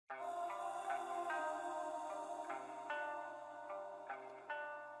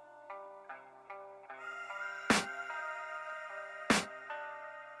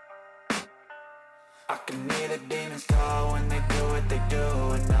I can hear the demons call when they do what they do.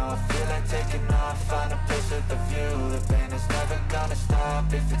 And now I feel like taking off, find a place with a view. The pain is never gonna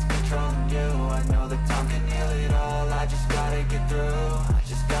stop if it's controlling you. I know that time can heal it all, I just gotta get through. I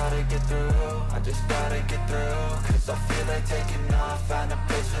just gotta get through, I just gotta get through. Cause I feel like taking off, find a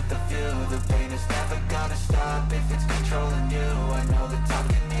place with a view. The pain is never gonna stop if it's controlling you. I know that time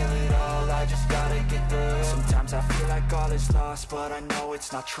can heal it all, I just gotta get through. Sometimes I feel like all is lost, but I know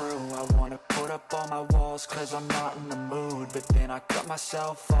it's not true. I wanna put up all my walls cause I'm not in the mood. But then I cut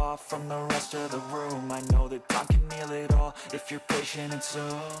myself off from the rest of the room. I know that time can heal it all if you're patient and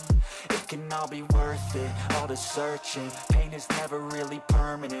soon. It can all be worth it, all the searching. Pain is never really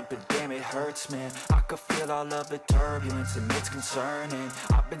permanent, but damn it hurts, man. I could feel all of the turbulence and it's concerning.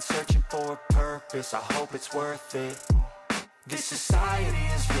 I've been searching for a purpose, I hope it's worth it. This society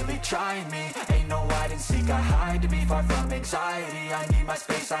is really trying me. Ain't no hide and seek, I hide to be far from anxiety. I need my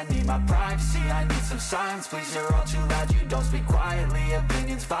space, I need my privacy. I need some silence, please, you're all too loud. You don't speak quietly,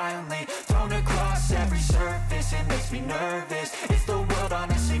 opinions violently thrown across every surface. It makes me nervous, it's the world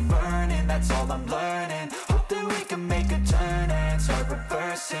honestly burning. That's all I'm learning, hope that we can make a turn and start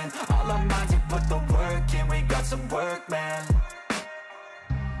reversing. All our minds have put the work in, we got some work, man.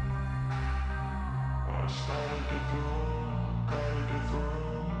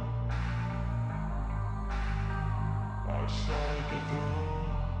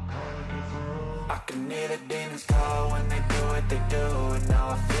 I can hear the demons call when they do what they do. And now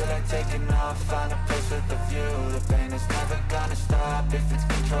I feel like taking off, find a place with a view. The pain is never gonna stop if it's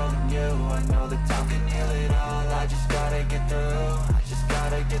controlling you. I know that time can heal it all, I just gotta get through. I just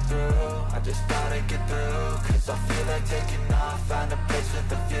gotta get through, I just gotta get through. Cause I feel like taking off, find a place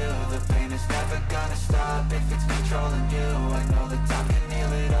with a view. The pain is never gonna stop if it's controlling you. I know that time can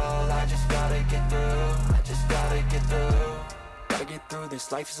heal it all, I just gotta get through. I just gotta get through. Gotta get through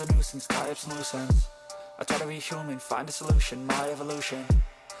this, life is a nuisance, tie up some loose ends. I try to be human, find a solution, my evolution.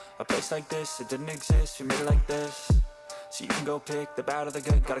 A place like this, it didn't exist, we made it like this. So you can go pick the bad or the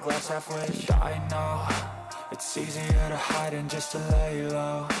good, got a glass halfway. I know, it's easier to hide than just to lay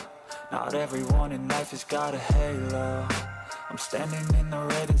low. Not everyone in life has got a halo. I'm standing in the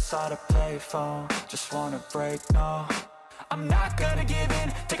red inside a payphone, just wanna break, no. I'm not gonna give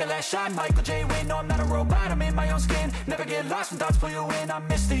in, take a last shot, Michael J. Win. No, I'm not a robot, I'm in my own skin. Never get lost when thoughts pull you in. I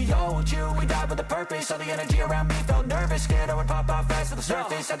miss the old you, we died with a purpose. All the energy around me felt nervous, scared I would pop off fast to the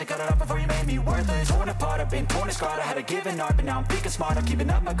surface. Had to cut it off before you made me worthless. Torn apart, I've been torn and scarred. I had a given art, but now I'm thinking smart. I'm keeping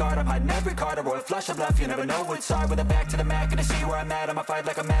up my guard, I'm hiding every card. A royal flush of love, you never know what's hard. With a back to the mat, gonna see where I'm at. I'ma fight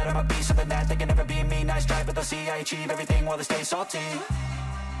like I'm mad, I'ma be something that they can never be me. Nice try, but they'll see I achieve everything while they stay salty.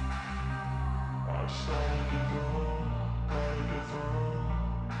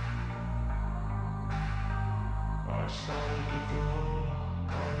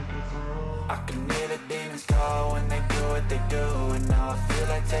 I can hear the demons call when they do what they do. And now I feel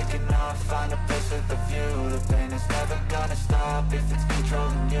like taking off, find a place with a view. The pain is never gonna stop if it's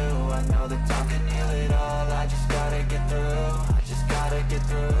controlling you. I know that time can heal it all, I just gotta get through. I just gotta get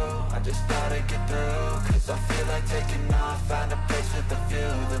through, I just gotta get through. Cause I feel like taking off, find a place with a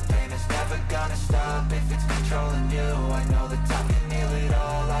view. The pain is never gonna stop if it's controlling you. I know